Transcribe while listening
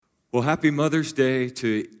Well, happy Mother's Day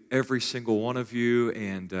to every single one of you,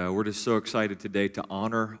 and we're just so excited today to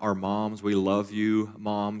honor our moms. We love you,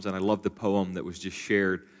 moms, and I love the poem that was just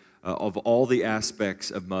shared of all the aspects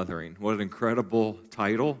of mothering. What an incredible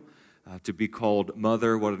title to be called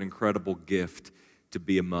mother. What an incredible gift to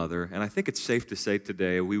be a mother. And I think it's safe to say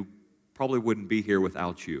today we probably wouldn't be here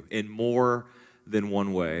without you in more than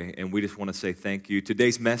one way, and we just want to say thank you.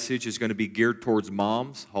 Today's message is going to be geared towards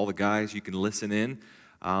moms. All the guys, you can listen in.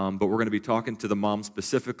 But we're going to be talking to the moms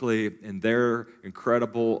specifically and their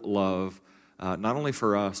incredible love, not only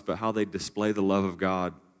for us, but how they display the love of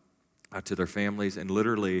God to their families and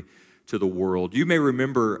literally to the world. You may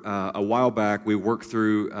remember a while back we worked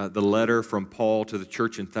through the letter from Paul to the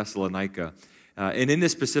church in Thessalonica. And in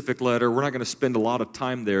this specific letter, we're not going to spend a lot of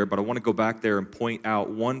time there, but I want to go back there and point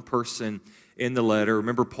out one person in the letter.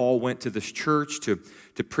 Remember, Paul went to this church to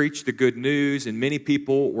preach the good news, and many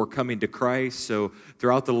people were coming to Christ. So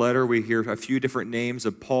throughout the letter, we hear a few different names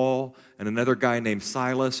of Paul and another guy named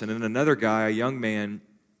Silas, and then another guy, a young man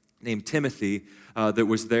named Timothy, that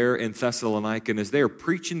was there in Thessalonica. And as they are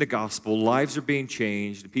preaching the gospel, lives are being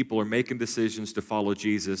changed, people are making decisions to follow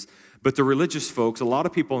Jesus. But the religious folks, a lot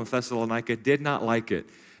of people in Thessalonica did not like it.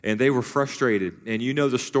 And they were frustrated. And you know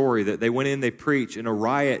the story that they went in, they preached, and a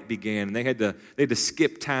riot began. And they had to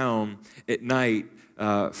skip town at night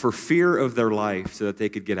for fear of their life so that they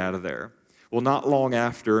could get out of there. Well, not long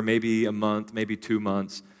after, maybe a month, maybe 2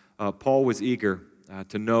 months, Paul was eager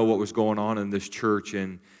to know what was going on in this church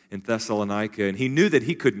in Thessalonica. And he knew that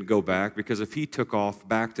he couldn't go back because if he took off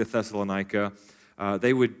back to Thessalonica,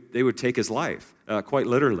 they would take his life, quite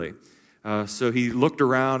literally. So he looked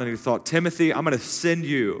around and he thought, Timothy, I'm going to send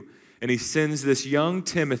you. And he sends this young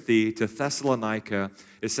Timothy to Thessalonica,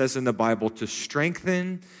 it says in the Bible, to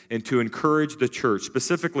strengthen and to encourage the church,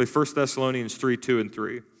 specifically 1 Thessalonians 3:2 and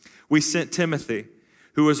 3. We sent Timothy,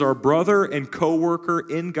 who is our brother and co-worker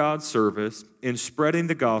in God's service in spreading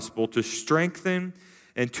the gospel, to strengthen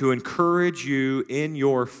and to encourage you in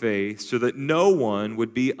your faith so that no one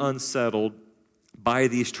would be unsettled by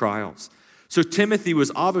these trials. So Timothy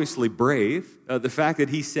was obviously brave, the fact that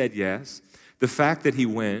he said yes, the fact that he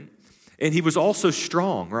went, and he was also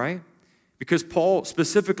strong, right? Because Paul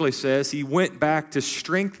specifically says he went back to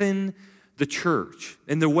strengthen the church.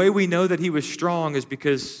 And the way we know that he was strong is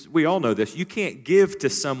because we all know this. You can't give to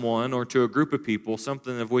someone or to a group of people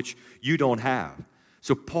something of which you don't have.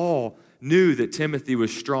 So Paul knew that Timothy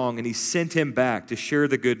was strong, and he sent him back to share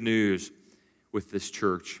the good news with this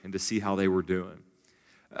church and to see how they were doing.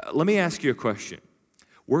 Let me ask you a question.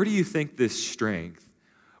 Where do you think this strength,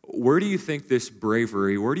 where do you think this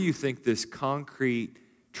bravery, where do you think this concrete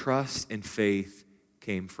trust and faith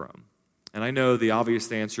came from? And I know the obvious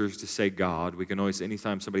answer is to say God. We can always,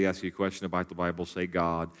 anytime somebody asks you a question about the Bible, say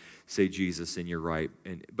God, say Jesus, and you're right.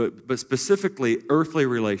 But specifically, earthly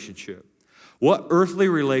relationship. What earthly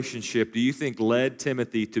relationship do you think led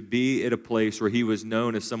Timothy to be at a place where he was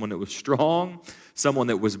known as someone that was strong, someone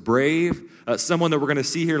that was brave, someone that we're going to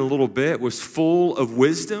see here in a little bit was full of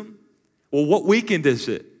wisdom? Well, what weekend is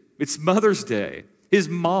it? It's Mother's Day. His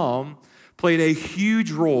mom played a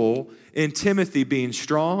huge role in Timothy being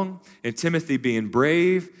strong, in Timothy being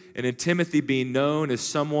brave, and in Timothy being known as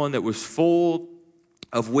someone that was full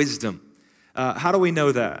of wisdom. How do we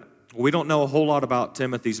know that? We don't know a whole lot about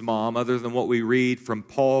Timothy's mom other than what we read from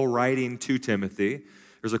Paul writing to Timothy.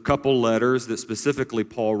 There's a couple letters that specifically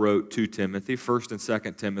Paul wrote to Timothy, 1st and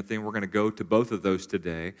 2nd Timothy, and we're going to go to both of those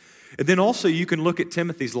today. And then also you can look at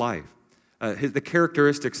Timothy's life, the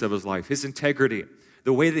characteristics of his life, his integrity,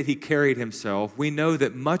 the way that he carried himself. We know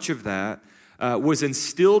that much of that was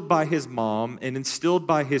instilled by his mom and instilled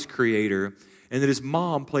by his Creator, and that his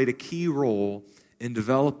mom played a key role in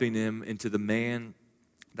developing him into the man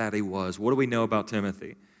that he was. What do we know about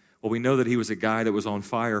Timothy? Well, we know that he was a guy that was on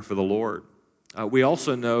fire for the Lord. We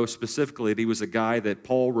also know specifically that he was a guy that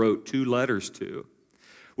Paul wrote 2 letters to.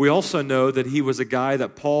 We also know that he was a guy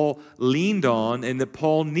that Paul leaned on and that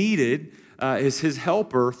Paul needed as his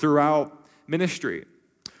helper throughout ministry.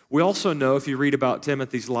 We also know, if you read about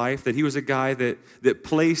Timothy's life, that he was a guy that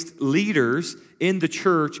placed leaders in the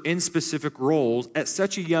church in specific roles at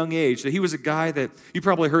such a young age. That he was a guy that, you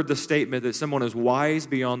probably heard the statement that someone is wise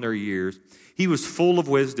beyond their years. He was full of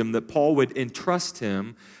wisdom, that Paul would entrust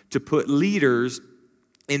him to put leaders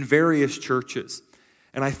in various churches.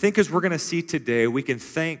 And I think as we're going to see today, we can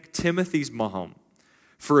thank Timothy's mom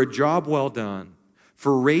for a job well done,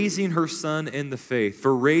 for raising her son in the faith,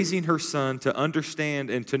 for raising her son to understand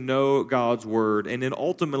and to know God's word, and then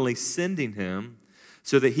ultimately sending him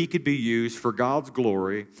so that he could be used for God's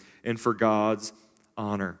glory and for God's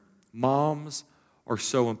honor. Moms are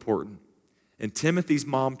so important. And Timothy's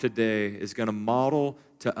mom today is going to model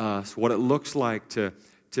to us what it looks like to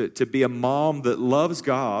be a mom that loves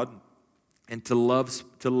God and to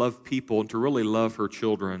love people and to really love her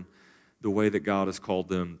children the way that God has called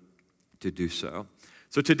them to do so.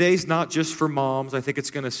 So today's not just for moms. I think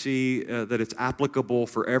it's going to see that it's applicable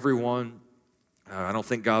for everyone. I don't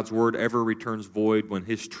think God's word ever returns void when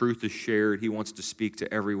his truth is shared. He wants to speak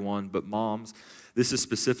to everyone. But moms, this is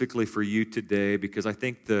specifically for you today because I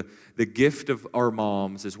think the gift of our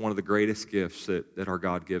moms is one of the greatest gifts that our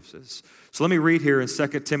God gives us. So let me read here in 2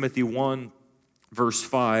 Timothy 1, verse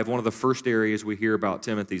 5, one of the first areas we hear about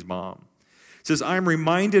Timothy's mom. It says, I am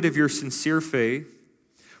reminded of your sincere faith,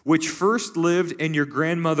 which first lived in your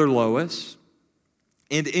grandmother Lois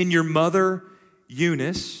and in your mother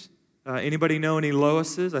Eunice. Anybody know any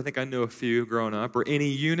Loises? I think I knew a few growing up. Or any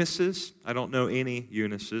Eunices? I don't know any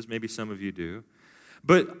Eunices. Maybe some of you do.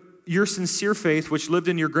 But your sincere faith, which lived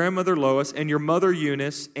in your grandmother Lois and your mother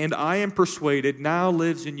Eunice, and I am persuaded now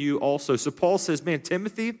lives in you also. So Paul says, man,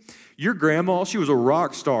 Timothy, your grandma, she was a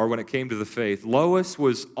rock star when it came to the faith. Lois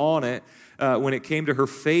was on it when it came to her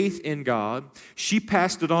faith in God. She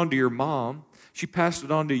passed it on to your mom. She passed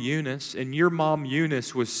it on to Eunice, and your mom,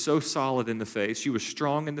 Eunice, was so solid in the faith. She was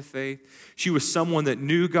strong in the faith. She was someone that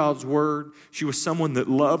knew God's word. She was someone that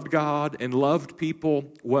loved God and loved people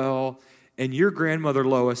well. And your grandmother,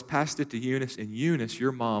 Lois, passed it to Eunice, and Eunice,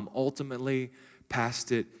 your mom, ultimately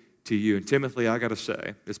passed it to you. And Timothy, I got to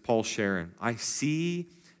say, as Paul's sharing, I see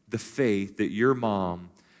the faith that your mom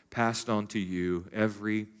passed on to you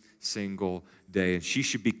every single day, and she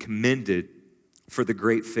should be commended for the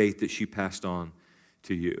great faith that she passed on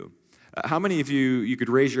to you. How many of you could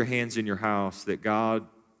raise your hands in your house that God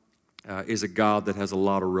is a God that has a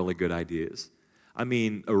lot of really good ideas? I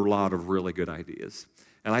mean, a lot of really good ideas.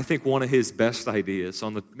 And I think one of his best ideas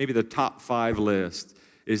on maybe the top 5 list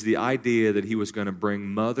is the idea that he was going to bring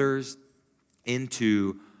mothers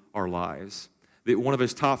into our lives. That one of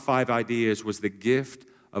his top 5 ideas was the gift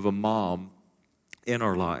of a mom in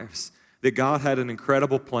our lives. That God had an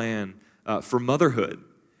incredible plan for motherhood.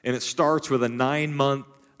 And it starts with a 9-month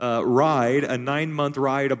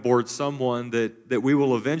ride aboard someone that we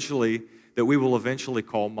will eventually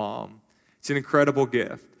call mom. It's an incredible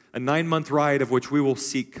gift. A 9-month ride of which we will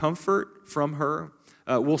seek comfort from her.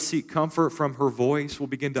 We'll seek comfort from her voice. We'll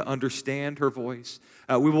begin to understand her voice.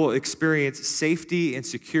 We will experience safety and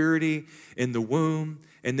security in the womb,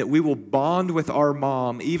 and that we will bond with our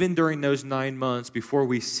mom even during those 9 months before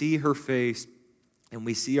we see her face and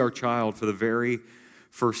we see our child for the very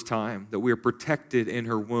first time, that we are protected in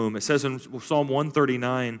her womb. It says in Psalm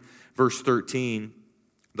 139, verse 13,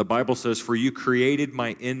 the Bible says, for you created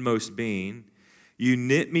my inmost being. You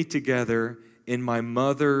knit me together in my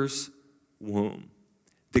mother's womb.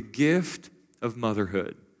 The gift of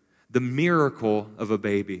motherhood, the miracle of a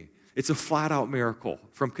baby. It's a flat-out miracle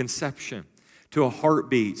from conception to a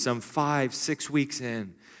heartbeat some 5-6 weeks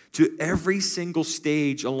in, to every single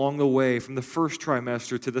stage along the way, from the first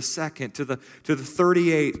trimester to the second, to the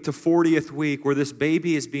 38th to 40th week, where this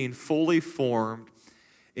baby is being fully formed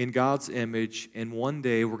in God's image, and one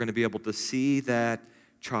day we're going to be able to see that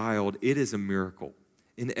child. It is a miracle.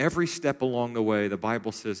 In every step along the way, the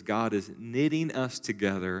Bible says God is knitting us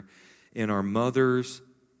together in our mother's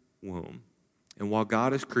womb. And while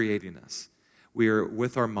God is creating us, we are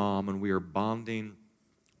with our mom and we are bonding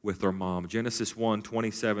with our mom. Genesis 1,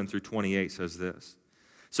 27 through 28 says this.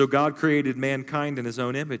 So God created mankind in his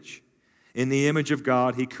own image. In the image of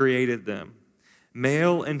God, he created them.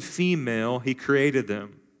 Male and female, he created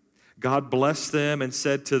them. God blessed them and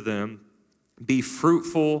said to them, be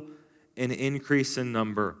fruitful and increase in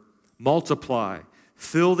number. Multiply,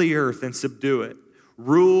 fill the earth and subdue it.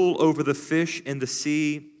 Rule over the fish in the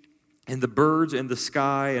sea and the birds in the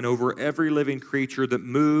sky and over every living creature that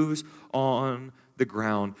moves on the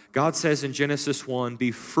ground. God says in Genesis 1,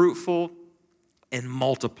 be fruitful and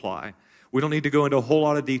multiply. We don't need to go into a whole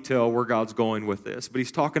lot of detail where God's going with this, but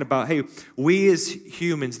he's talking about, hey, we as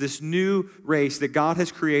humans, this new race that God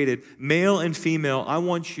has created, male and female, I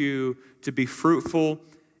want you to be fruitful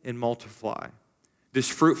and multiply. Does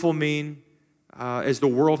fruitful mean, as the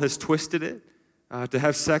world has twisted it, to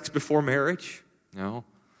have sex before marriage? No.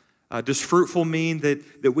 Does fruitful mean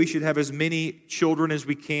that we should have as many children as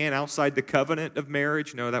we can outside the covenant of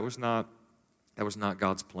marriage? No, that was not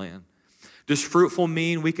God's plan. Does fruitful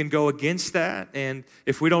mean we can go against that, and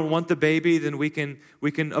if we don't want the baby, then we can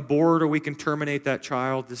abort or we can terminate that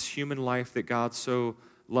child, this human life that God so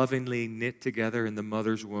lovingly knit together in the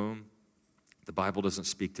mother's womb? The Bible doesn't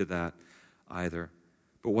speak to that either.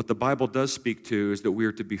 But what the Bible does speak to is that we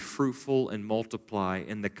are to be fruitful and multiply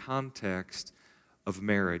in the context of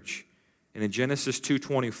marriage. And in Genesis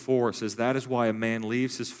 2:24, it says, "That is why a man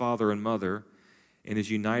leaves his father and mother and is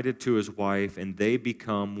united to his wife, and they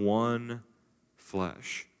become one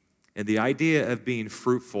flesh." And the idea of being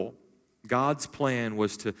fruitful, God's plan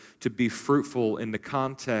was to be fruitful in the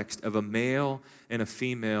context of a male and a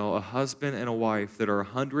female, a husband and a wife that are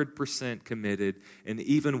 100% committed and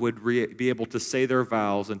even would be able to say their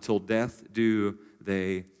vows until death do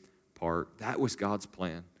they part. That was God's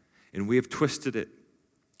plan. And we have twisted it,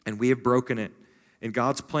 and we have broken it. And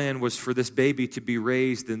God's plan was for this baby to be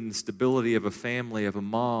raised in the stability of a family, of a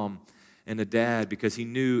mom and a dad, because he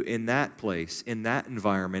knew in that place, in that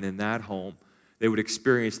environment, in that home, they would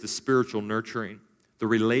experience the spiritual nurturing, the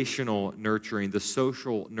relational nurturing, the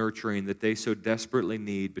social nurturing that they so desperately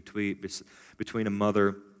need between a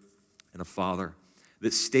mother and a father.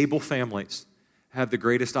 That stable families have the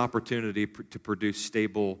greatest opportunity to produce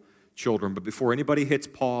stable children. But before anybody hits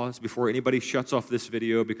pause, before anybody shuts off this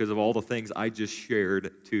video because of all the things I just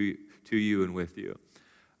shared to you and with you,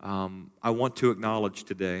 I want to acknowledge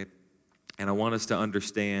today, and I want us to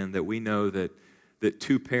understand that we know that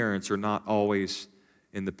two parents are not always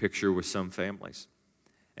in the picture with some families.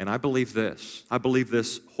 And I believe this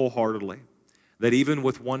wholeheartedly, that even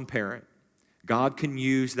with one parent, God can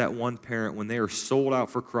use that one parent when they are sold out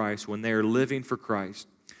for Christ, when they are living for Christ,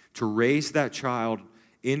 to raise that child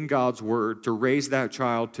in God's Word, to raise that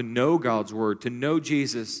child to know God's Word, to know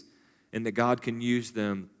Jesus, and that God can use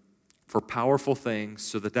them for powerful things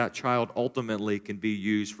so that that child ultimately can be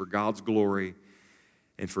used for God's glory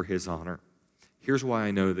and for His honor. Here's why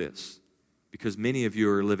I know this, because many of you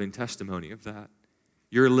are a living testimony of that.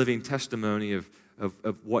 You're a living testimony of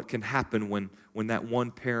what can happen when that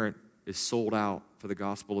one parent is sold out for the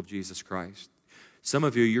gospel of Jesus Christ. Some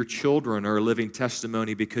of you, your children are a living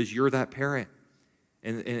testimony because you're that parent.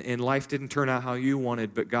 And life didn't turn out how you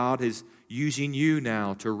wanted, but God is using you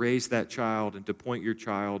now to raise that child and to point your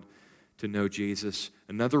child to know Jesus.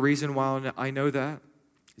 Another reason why I know that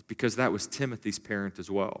is because that was Timothy's parent as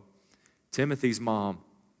well. Timothy's mom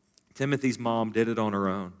did it on her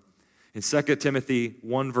own. In 2 Timothy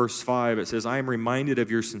 1 verse 5, it says, "I am reminded of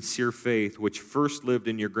your sincere faith, which first lived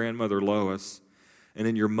in your grandmother Lois and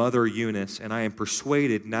in your mother Eunice, and I am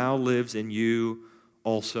persuaded now lives in you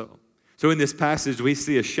also." So in this passage, we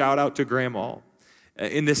see a shout out to Grandma.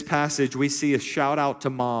 In this passage, we see a shout out to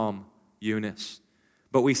Mom Eunice.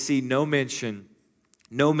 But we see no mention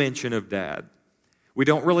of Dad. We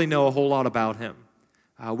don't really know a whole lot about him.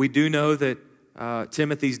 We do know that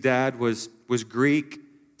Timothy's dad was Greek.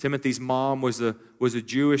 Timothy's mom was a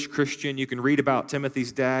Jewish Christian. You can read about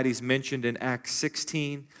Timothy's dad. He's mentioned in Acts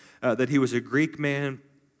 16 that he was a Greek man,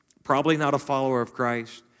 probably not a follower of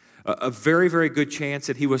Christ. A very, very good chance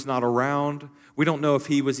that he was not around. We don't know if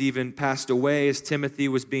he was even passed away as Timothy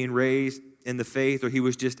was being raised in the faith, or he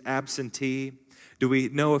was just absentee. Do we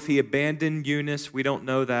know if he abandoned Eunice? We don't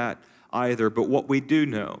know that either. But what we do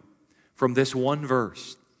know from this one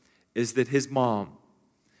verse is that his mom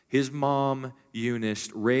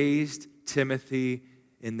Eunice, raised Timothy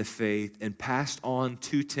in the faith and passed on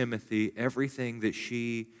to Timothy everything that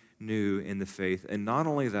she knew in the faith. And not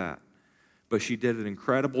only that, but she did an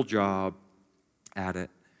incredible job at it.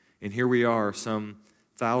 And here we are, some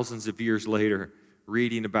thousands of years later,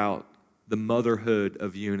 reading about the motherhood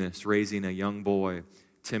of Eunice, raising a young boy,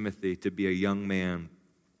 Timothy, to be a young man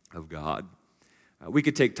of God. We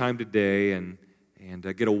could take time today and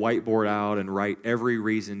get a whiteboard out and write every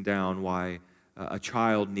reason down why a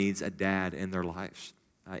child needs a dad in their lives.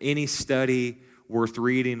 Any study worth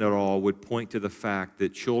reading at all would point to the fact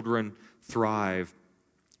that children thrive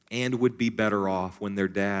and would be better off when their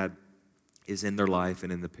dad is in their life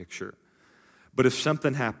and in the picture. But if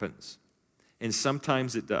something happens, and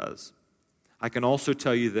sometimes it does, I can also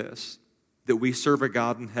tell you this, that we serve a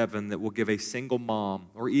God in heaven that will give a single mom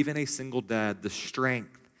or even a single dad the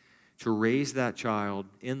strength to raise that child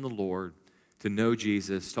in the Lord, to know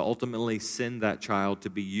Jesus, to ultimately send that child to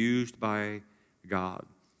be used by God.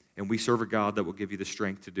 And we serve a God that will give you the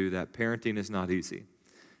strength to do that. Parenting is not easy,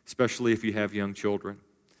 especially if you have young children.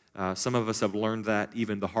 Some of us have learned that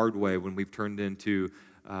even the hard way when we've turned into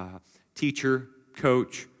teacher,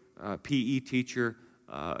 coach, PE teacher,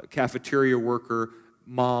 cafeteria worker,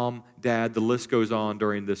 mom, dad, the list goes on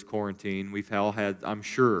during this quarantine. We've all had, I'm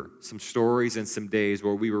sure, some stories and some days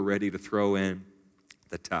where we were ready to throw in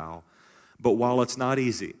the towel. But while it's not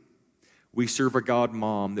easy, we serve a God,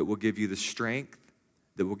 Mom, that will give you the strength,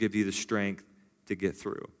 to get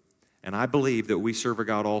through. And I believe that we serve a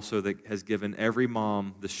God also that has given every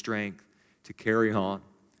mom the strength to carry on,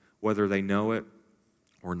 whether they know it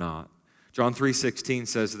or not. John 3:16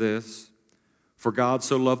 says this, "For God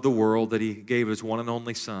so loved the world that He gave His one and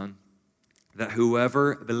only Son, that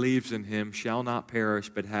whoever believes in him shall not perish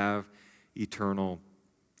but have eternal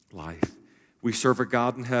life. We serve a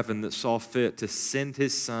God in heaven that saw fit to send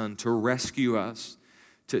his Son to rescue us,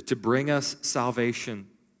 to bring us salvation,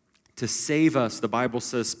 to save us, the Bible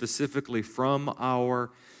says specifically, from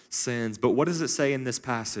our sins. But what does it say in this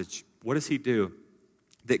passage? What does he do?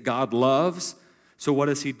 That God loves, so what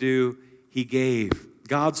does he do? He gave.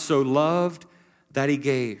 God so loved that he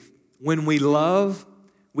gave. When we love,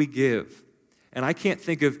 we give. And I can't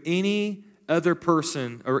think of any other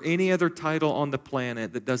person or any other title on the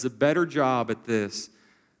planet that does a better job at this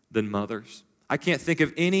than mothers. I can't think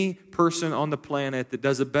of any person on the planet that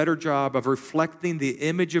does a better job of reflecting the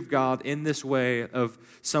image of God in this way, of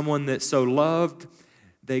someone that so loved,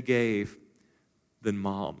 they gave, than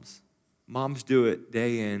moms. Moms do it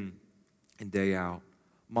day in and day out.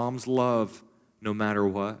 Moms love no matter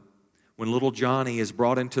what. When little Johnny is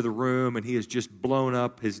brought into the room and he has just blown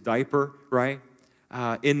up his diaper, right?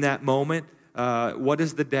 In that moment, what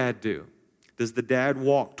does the dad do? Does the dad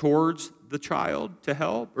walk towards the child to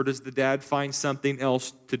help, or does the dad find something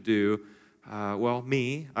else to do?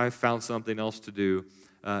 I've found something else to do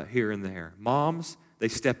here and there. Moms, they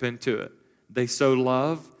step into it. They so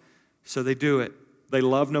love, so they do it. They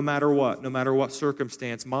love no matter what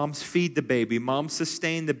circumstance. Moms feed the baby. Moms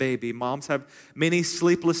sustain the baby. Moms have many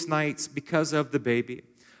sleepless nights because of the baby.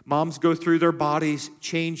 Moms go through their bodies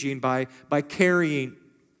changing by carrying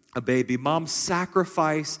a baby. Moms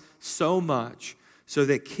sacrifice so much so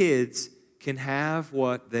that kids can have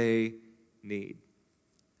what they need.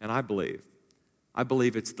 And I believe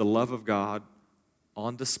it's the love of God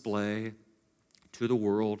on display to the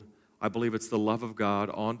world. I believe it's the love of God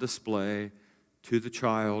on display to the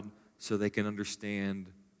child so they can understand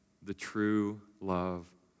the true love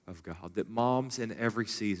of God. That moms in every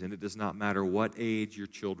season, it does not matter what age your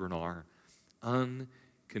children are,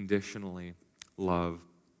 unconditionally love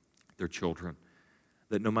their children.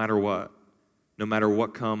 That no matter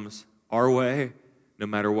what comes our way, no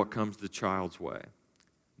matter what comes the child's way,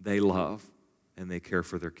 they love and they care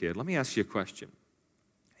for their kid. Let me ask you a question.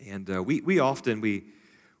 And we often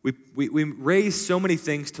raise so many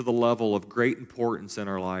things to the level of great importance in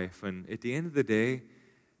our life. And at the end of the day,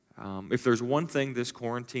 if there's one thing this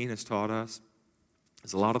quarantine has taught us,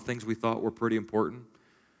 is a lot of things we thought were pretty important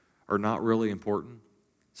are not really important.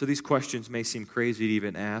 So these questions may seem crazy to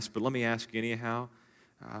even ask, but let me ask you anyhow.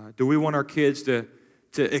 Do we want our kids to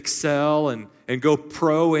excel and go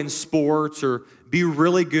pro in sports or be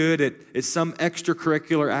really good at some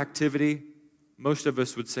extracurricular activity? Most of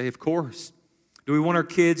us would say, of course. Do we want our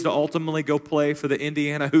kids to ultimately go play for the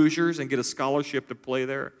Indiana Hoosiers and get a scholarship to play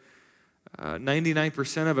there?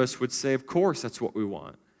 99% of us would say, of course, that's what we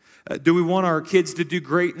want. Do we want our kids to do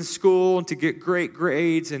great in school and to get great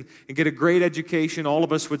grades and get a great education? All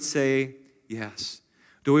of us would say, yes.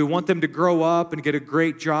 Do we want them to grow up and get a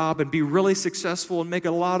great job and be really successful and make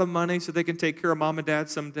a lot of money so they can take care of mom and dad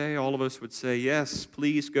someday? All of us would say, yes,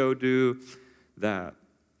 please go do that.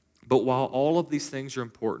 But while all of these things are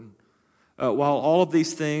important, while all of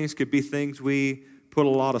these things could be things we put a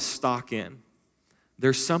lot of stock in,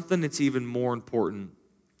 there's something that's even more important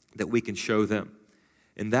that we can show them.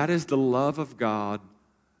 And that is the love of God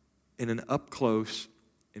in an up-close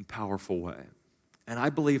and powerful way. And I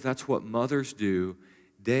believe that's what mothers do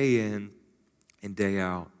day in and day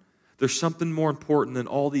out. There's something more important than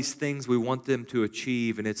all these things we want them to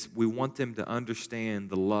achieve, and it's we want them to understand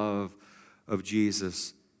the love of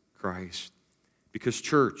Jesus Christ. Because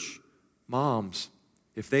church, moms,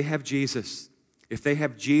 if they have Jesus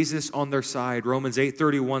on their side, Romans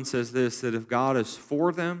 8:31 says this, that if God is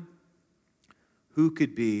for them, who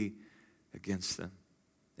could be against them?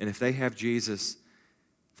 And if they have Jesus,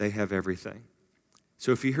 they have everything.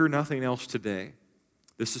 So if you hear nothing else today,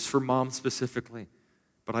 this is for moms specifically,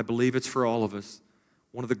 but I believe it's for all of us.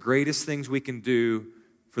 One of the greatest things we can do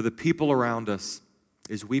for the people around us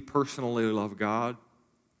is we personally love God,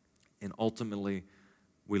 and ultimately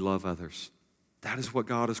we love others. That is what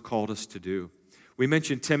God has called us to do. We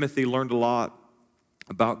mentioned Timothy learned a lot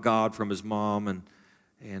about God from his mom,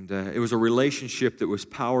 and it was a relationship that was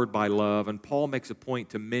powered by love. And Paul makes a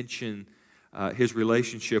point to mention his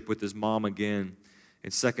relationship with his mom again in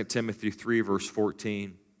 2 Timothy 3, verse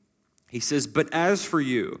 14. He says, "But as for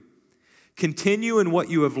you, continue in what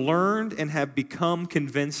you have learned and have become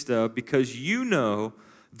convinced of, because you know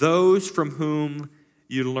those from whom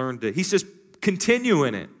you learned it." He says, continue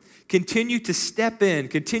in it. Continue to step in.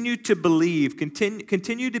 Continue to believe.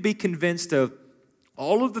 Continue to be convinced of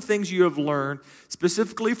all of the things you have learned,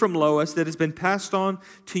 specifically from Lois, that has been passed on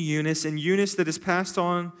to Eunice, and Eunice that is passed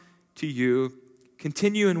on to you.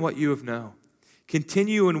 Continue in what you have known.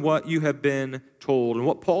 Continue in what you have been told. And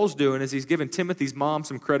what Paul's doing is he's giving Timothy's mom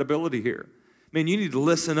some credibility here. Man, you need to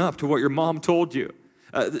listen up to what your mom told you.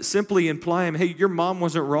 Simply implying, hey, your mom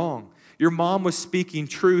wasn't wrong. Your mom was speaking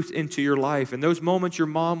truth into your life. And those moments your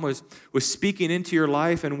mom was speaking into your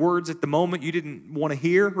life and words at the moment you didn't want to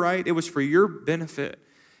hear, right? It was for your benefit.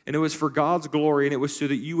 And it was for God's glory. And it was so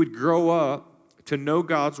that you would grow up to know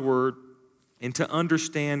God's word and to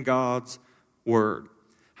understand God's word.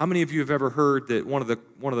 How many of you have ever heard that one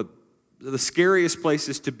of the scariest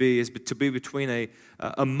places to be is to be between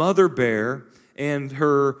a mother bear and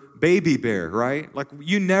her baby bear, right? Like,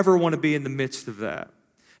 you never want to be in the midst of that.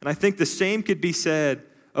 And I think the same could be said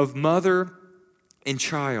of mother and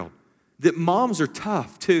child, that moms are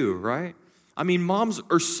tough too, right? I mean, moms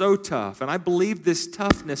are so tough, and I believe this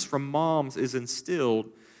toughness from moms is instilled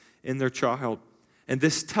in their child. And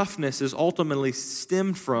this toughness is ultimately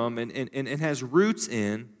stemmed from and has roots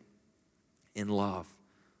in love.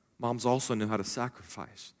 Moms also know how to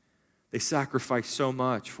sacrifice. They sacrifice so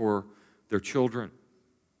much for their children.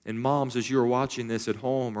 And moms, as you're watching this at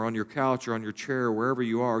home or on your couch or on your chair, wherever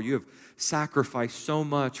you are, you have sacrificed so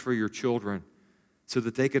much for your children so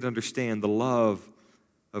that they could understand the love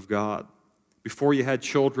of God. Before you had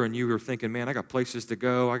children, you were thinking, man, I got places to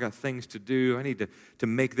go, I got things to do, I need to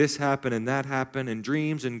make this happen and that happen, and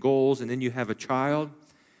dreams and goals, and then you have a child,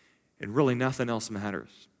 and really nothing else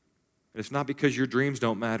matters. And it's not because your dreams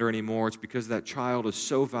don't matter anymore, it's because that child is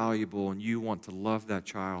so valuable, and you want to love that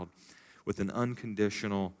child with an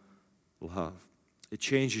unconditional love. It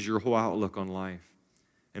changes your whole outlook on life.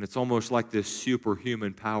 And it's almost like this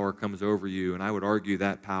superhuman power comes over you, and I would argue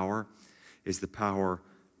that power is the power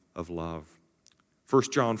of love. 1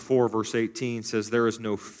 John 4, verse 18 says, there is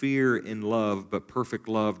no fear in love, but perfect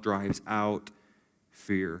love drives out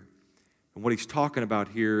fear. And what he's talking about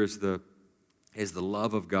here is the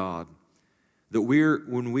love of God. That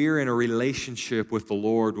when we're in a relationship with the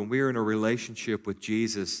Lord, when we're in a relationship with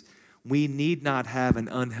Jesus, we need not have an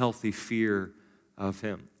unhealthy fear of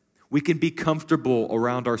Him. We can be comfortable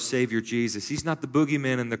around our Savior Jesus. He's not the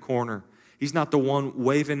boogeyman in the corner. He's not the one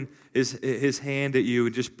waving his hand at you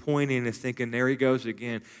and just pointing and thinking, there he goes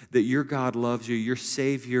again. That your God loves you, your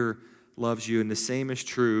Savior loves you, and the same is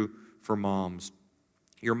true for moms.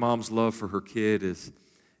 Your mom's love for her kid is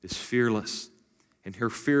fearless. And her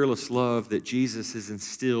fearless love that Jesus has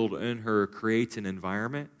instilled in her creates an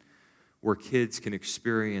environment where kids can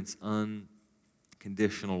experience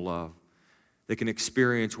unconditional love. They can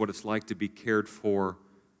experience what it's like to be cared for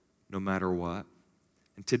no matter what.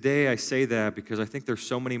 And today I say that because I think there's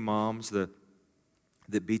so many moms that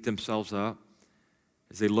beat themselves up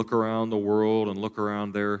as they look around the world and look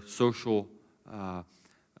around their social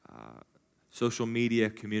media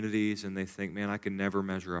communities, and they think, man, I can never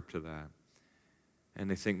measure up to that.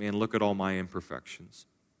 And they think, man, look at all my imperfections.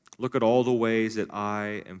 Look at all the ways that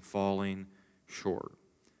I am falling short.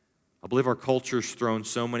 I believe our culture's thrown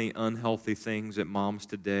so many unhealthy things at moms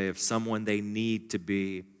today of someone they need to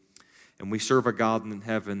be. And we serve a God in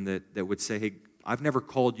heaven that would say, hey, I've never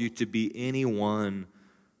called you to be any one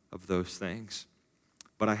of those things,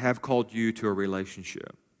 but I have called you to a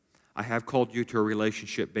relationship. I have called you to a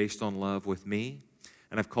relationship based on love with me,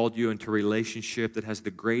 and I've called you into a relationship that has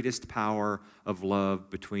the greatest power of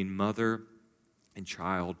love between mother and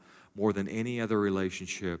child more than any other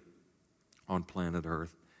relationship on planet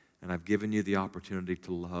Earth. And I've given you the opportunity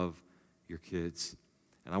to love your kids.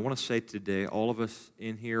 And I want to say today, all of us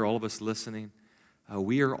in here, all of us listening,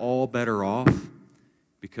 we are all better off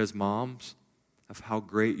because, moms, of how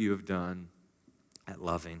great you have done at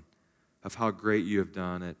loving, of how great you have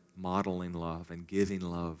done at modeling love and giving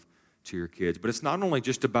love to your kids. But it's not only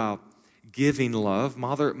just about giving love.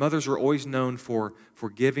 Mothers are always known for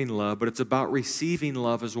giving love, but it's about receiving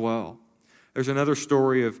love as well. There's another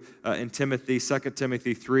story of in Timothy, 2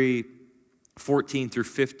 Timothy 3, 14 through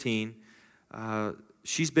 15.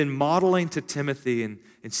 She's been modeling to Timothy and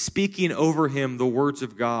speaking over him the words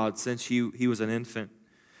of God since he was an infant.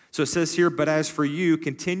 So it says here, but as for you,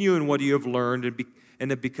 continue in what you have learned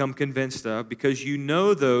and have become convinced of, because you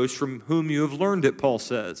know those from whom you have learned it, Paul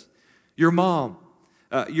says. Your mom,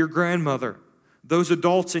 your grandmother, those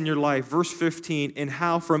adults in your life. Verse 15, and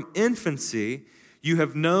how from infancy you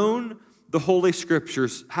have known the Holy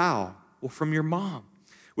Scriptures. How? Well, from your mom,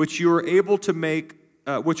 which are able to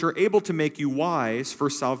make you wise for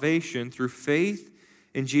salvation through faith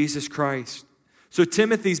in Jesus Christ. So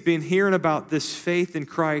Timothy's been hearing about this faith in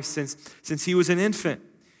Christ since he was an infant.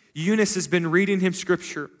 Eunice has been reading him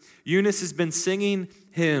Scripture. Eunice has been singing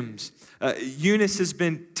hymns. Eunice has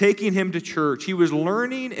been taking him to church. He was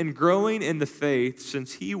learning and growing in the faith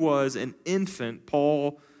since he was an infant,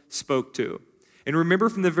 Paul spoke to. And remember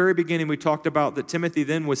from the very beginning, we talked about that Timothy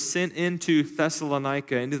then was sent into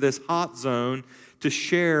Thessalonica, into this hot zone, to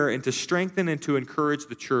share and to strengthen and to encourage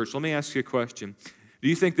the church. Let me ask you a question. Do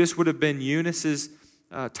you think this would have been Eunice's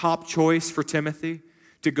top choice for Timothy,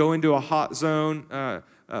 to go into a hot zone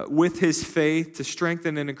with his faith to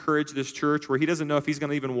strengthen and encourage this church where he doesn't know if he's going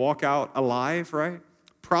to even walk out alive, right?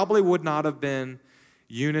 Probably would not have been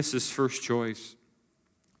Eunice's first choice.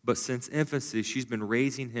 But since infancy, she's been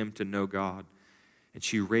raising him to know God. And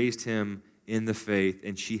she raised him in the faith,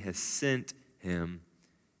 and she has sent him,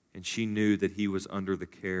 and she knew that he was under the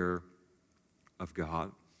care of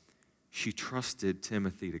God. She trusted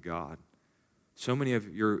Timothy to God. So many of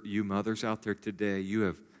you mothers out there today, you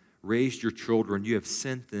have raised your children, you have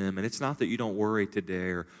sent them, and it's not that you don't worry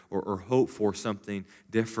today or hope for something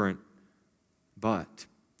different, but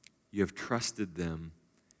you have trusted them.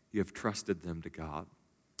 You have trusted them to God.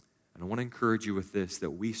 And I want to encourage you with this,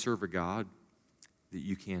 that we serve a God that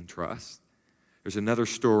you can trust. There's another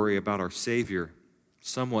story about our Savior,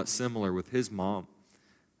 somewhat similar with his mom.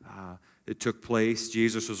 It took place,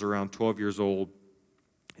 Jesus was around 12 years old,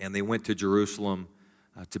 and they went to Jerusalem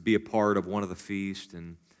to be a part of one of the feasts,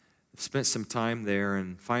 and spent some time there,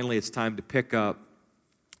 and finally it's time to pick up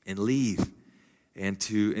and leave and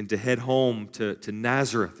to head home to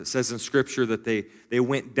Nazareth. It says in Scripture that they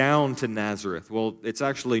went down to Nazareth. Well, it's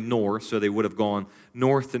actually north, so they would have gone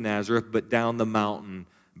north to Nazareth, but down the mountain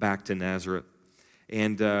back to Nazareth.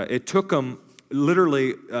 And it took them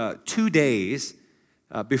literally 2 days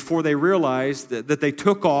before they realized that they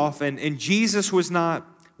took off, and Jesus was not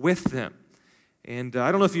with them. And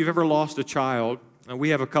I don't know if you've ever lost a child. We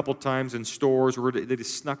have a couple times in stores where they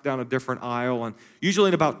just snuck down a different aisle, and usually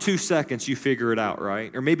in about 2 seconds you figure it out,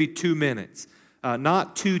 right? Or maybe 2 minutes,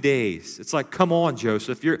 not 2 days. It's like, come on,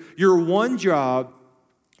 Joseph. Your one job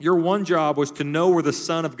was to know where the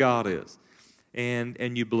Son of God is,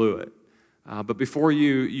 and you blew it. But before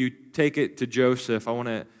you take it to Joseph, I want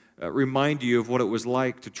to remind you of what it was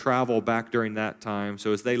like to travel back during that time.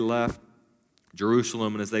 So as they left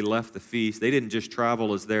Jerusalem and as they left the feast, they didn't just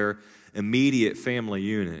travel as their immediate family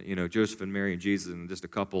unit, Joseph and Mary and Jesus and just a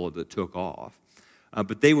couple that took off.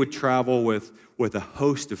 But they would travel with a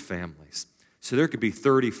host of families. So there could be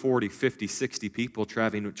 30, 40, 50, 60 people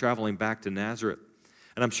traveling back to Nazareth.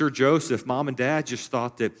 And I'm sure Joseph, mom and dad just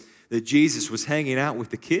thought that Jesus was hanging out with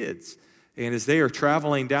the kids. And as they are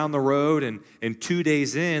traveling down the road and 2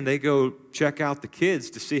 days in, they go check out the kids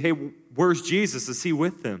to see, hey, where's Jesus? Is he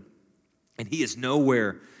with them? And he is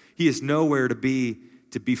nowhere. He is nowhere to be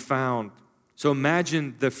found. So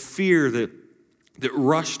imagine the fear that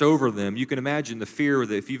rushed over them. You can imagine the fear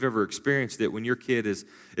that if you've ever experienced it when your kid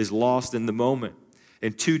is lost in the moment.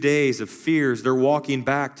 In 2 days of fears, they're walking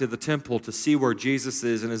back to the temple to see where Jesus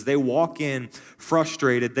is. And as they walk in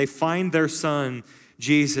frustrated, they find their son,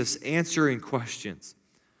 Jesus, answering questions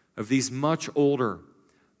of these much older,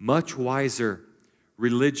 much wiser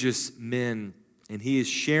religious men. And he is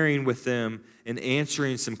sharing with them and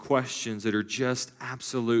answering some questions that are just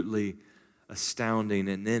absolutely astounding.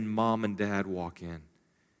 And then mom and dad walk in.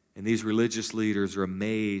 And these religious leaders are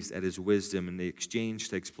amazed at his wisdom. And the exchange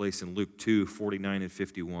takes place in Luke 2, 49 and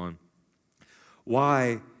 51.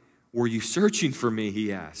 Why were you searching for me,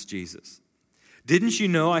 he asked Jesus. Didn't you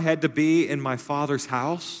know I had to be in my Father's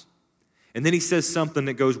house? And then he says something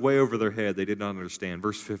that goes way over their head. They did not understand.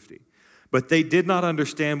 Verse 50. But they did not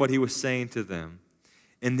understand what he was saying to them.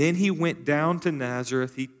 And then he went down to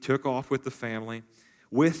Nazareth. He took off with the family,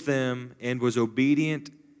 with them, and was obedient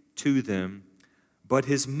to them. But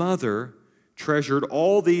his mother treasured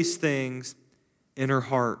all these things in her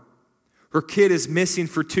heart. Her kid is missing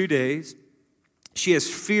for 2 days. She has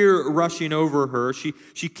fear rushing over her.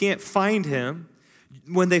 She can't find him.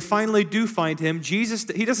 When they finally do find him, Jesus,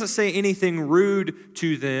 he doesn't say anything rude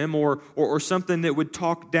to them or something that would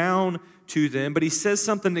talk down to them, but he says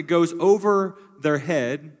something that goes over their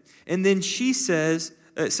head. And then she says,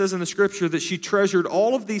 it says in the scripture that she treasured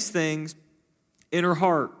all of these things in her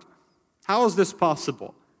heart. How is this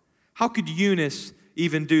possible? How could Eunice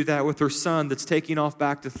even do that with her son that's taking off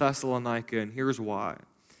back to Thessalonica? And here's why.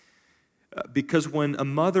 Because when a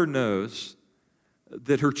mother knows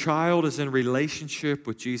that her child is in relationship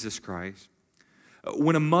with Jesus Christ,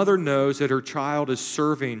 when a mother knows that her child is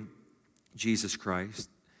serving Jesus Christ,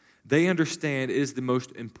 they understand it is the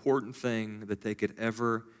most important thing that they could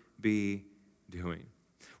ever be doing.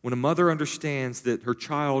 When a mother understands that her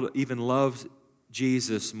child even loves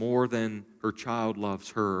Jesus more than her child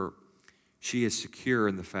loves her, she is secure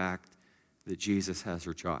in the fact that Jesus has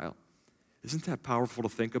her child. Isn't that powerful to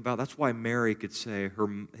think about? That's why Mary could say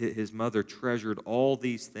his mother treasured all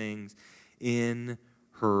these things in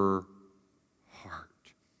her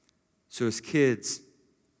So as kids,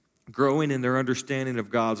 growing in their understanding of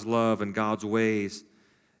God's love and God's ways,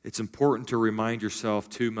 it's important to remind yourself,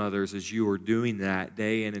 too, mothers, as you are doing that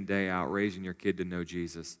day in and day out, raising your kid to know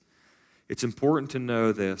Jesus. It's important to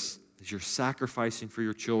know this as you're sacrificing for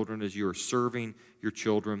your children, as you are serving your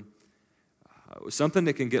children. Something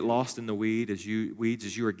that can get lost in the weeds as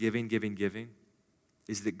you are giving,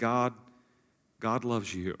 is that God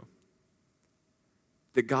loves you.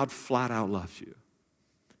 That God flat out loves you.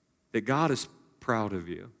 That God is proud of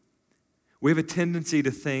you. We have a tendency to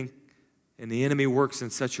think, and the enemy works in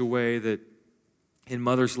such a way that in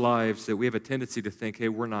mothers' lives that we have a tendency to think, hey,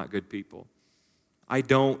 we're not good people. I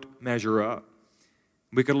don't measure up.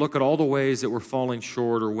 We could look at all the ways that we're falling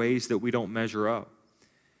short or ways that we don't measure up.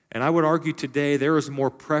 And I would argue today there is more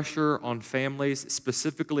pressure on families,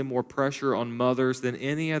 specifically more pressure on mothers than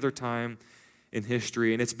any other time in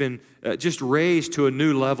history. And it's been just raised to a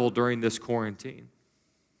new level during this quarantine.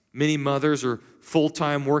 Many mothers are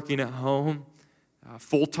full-time working at home,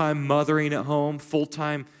 full-time mothering at home,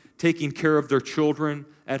 full-time taking care of their children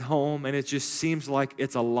at home, and it just seems like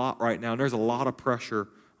it's a lot right now, and there's a lot of pressure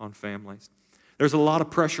on families. There's a lot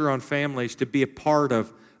of pressure on families to be a part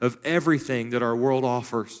of everything that our world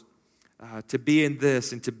offers, to be in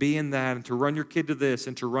this and to be in that, and to run your kid to this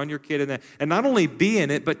and to run your kid in that, and not only be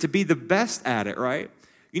in it, but to be the best at it, right?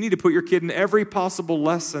 You need to put your kid in every possible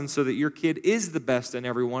lesson so that your kid is the best in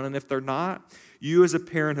everyone. And if they're not, you as a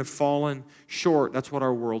parent have fallen short. That's what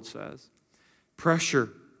our world says.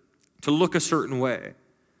 Pressure to look a certain way.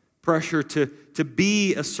 Pressure to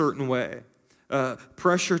be a certain way.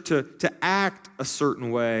 Pressure to act a certain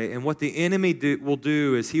way. And what the enemy will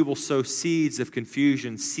do is he will sow seeds of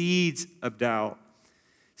confusion, seeds of doubt,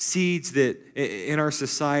 seeds that in our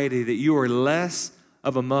society that you are less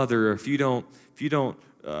of a mother if you don't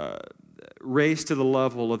raise to the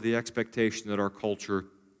level of the expectation that our culture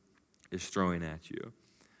is throwing at you.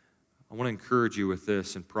 I want to encourage you with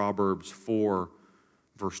this in Proverbs 4,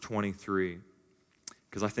 verse 23,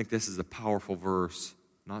 because I think this is a powerful verse,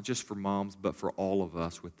 not just for moms, but for all of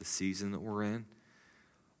us with the season that we're in.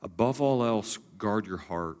 Above all else, guard your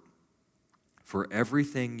heart, for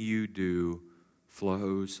everything you do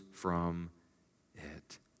flows from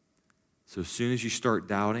it. So as soon as you start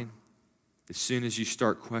doubting, as soon as you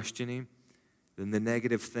start questioning, then the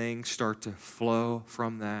negative things start to flow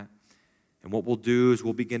from that. And what we'll do is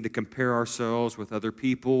we'll begin to compare ourselves with other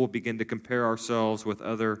people. We'll begin to compare ourselves with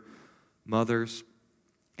other mothers.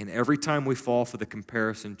 And every time we fall for the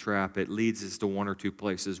comparison trap, it leads us to one or two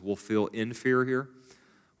places. We'll feel inferior.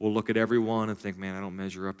 We'll look at everyone and think, man, I don't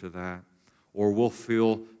measure up to that. Or we'll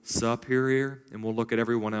feel superior, and we'll look at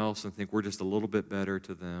everyone else and think we're just a little bit better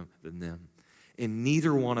to them than them. And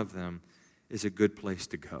neither one of them is a good place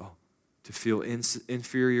to go, to feel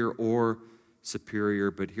inferior or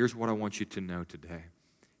superior. But here's what I want you to know today.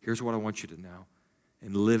 Here's what I want you to know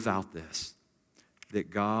and live out this, that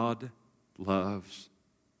God loves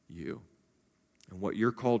you. And what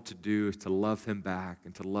you're called to do is to love him back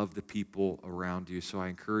and to love the people around you. So I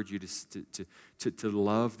encourage you to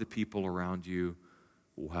love the people around you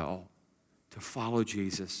well, to follow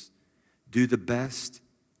Jesus. Do the best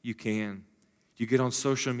you can. You get on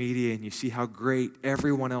social media and you see how great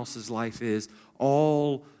everyone else's life is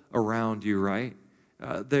all around you, right?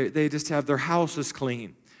 They just have their houses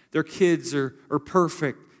clean. Their kids are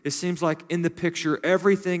perfect. It seems like in the picture,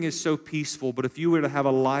 everything is so peaceful. But if you were to have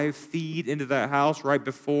a live feed into that house right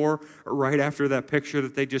before or right after that picture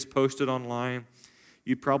that they just posted online,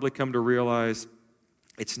 you'd probably come to realize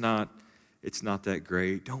it's not that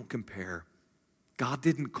great. Don't compare. God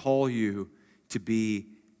didn't call you to be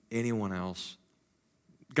anyone else.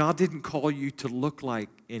 God didn't call you to look like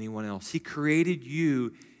anyone else. He created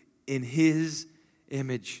you in his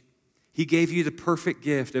image. He gave you the perfect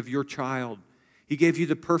gift of your child. He gave you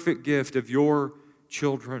the perfect gift of your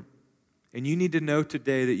children. And you need to know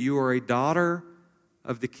today that you are a daughter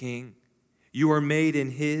of the King. You are made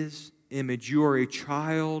in his image. You are a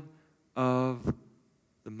child of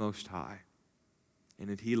the Most High. And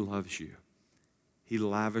that he loves you. He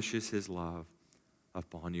lavishes his love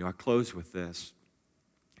upon you. I close with this.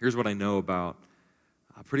 Here's what I know about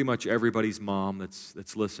pretty much everybody's mom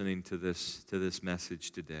that's listening to this message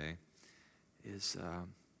today is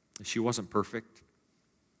she wasn't perfect.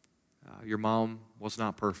 Your mom was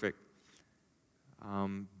not perfect.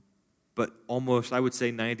 But almost, I would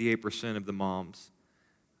say 98% of the moms,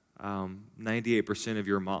 98% of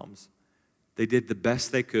your moms, they did the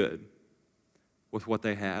best they could with what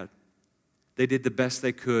they had. They did the best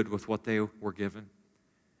they could with what they were given.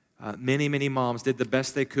 Many moms did the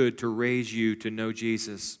best they could to raise you to know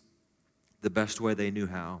Jesus the best way they knew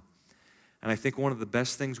how. And I think one of the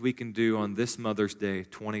best things we can do on this Mother's Day,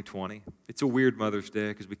 2020, it's a weird Mother's Day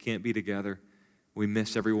because we can't be together. We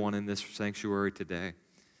miss everyone in this sanctuary today.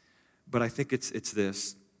 But I think it's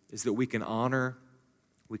this, is that we can honor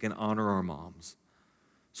our moms.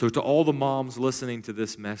 So to all the moms listening to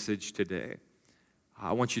this message today,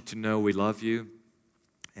 I want you to know we love you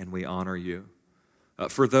and we honor you.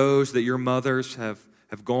 For those that your mothers have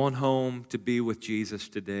gone home to be with Jesus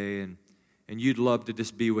today and you'd love to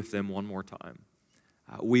just be with them one more time,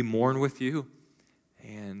 we mourn with you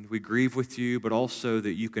and we grieve with you, but also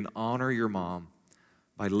that you can honor your mom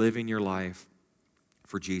by living your life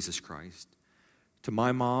for Jesus Christ. To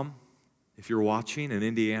my mom, if you're watching in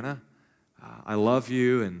Indiana, I love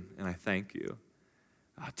you and I thank you.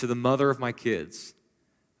 To the mother of my kids,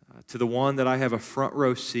 to the one that I have a front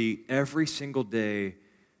row seat every single day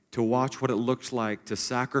to watch what it looks like to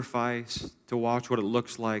sacrifice, to watch what it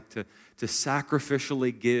looks like to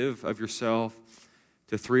sacrificially give of yourself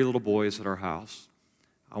to 3 little boys at our house.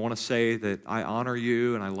 I want to say that I honor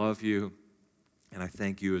you and I love you and I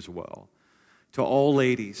thank you as well. To all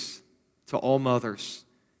ladies, to all mothers,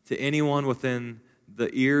 to anyone within the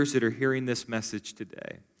ears that are hearing this message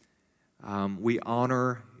today, we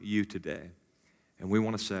honor you today. And we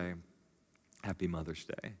want to say, Happy Mother's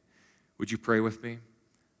Day. Would you pray with me?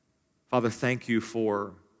 Father, thank you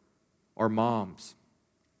for our moms.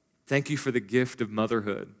 Thank you for the gift of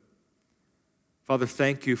motherhood. Father,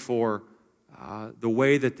 thank you for the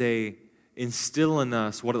way that they instill in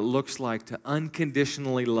us what it looks like to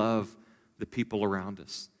unconditionally love the people around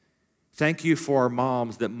us. Thank you for our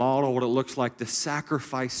moms that model what it looks like to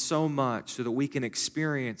sacrifice so much so that we can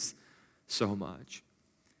experience so much.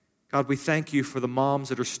 God, we thank you for the moms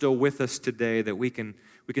that are still with us today that we can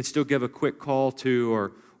still give a quick call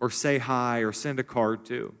to or say hi or send a card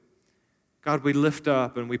to. God, we lift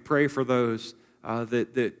up and we pray for those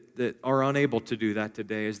that are unable to do that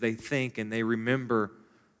today as they think and they remember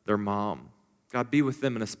their mom. God, be with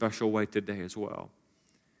them in a special way today as well.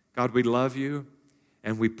 God, we love you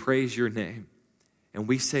and we praise your name. And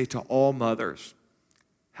we say to all mothers,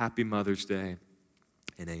 Happy Mother's Day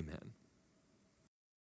and amen.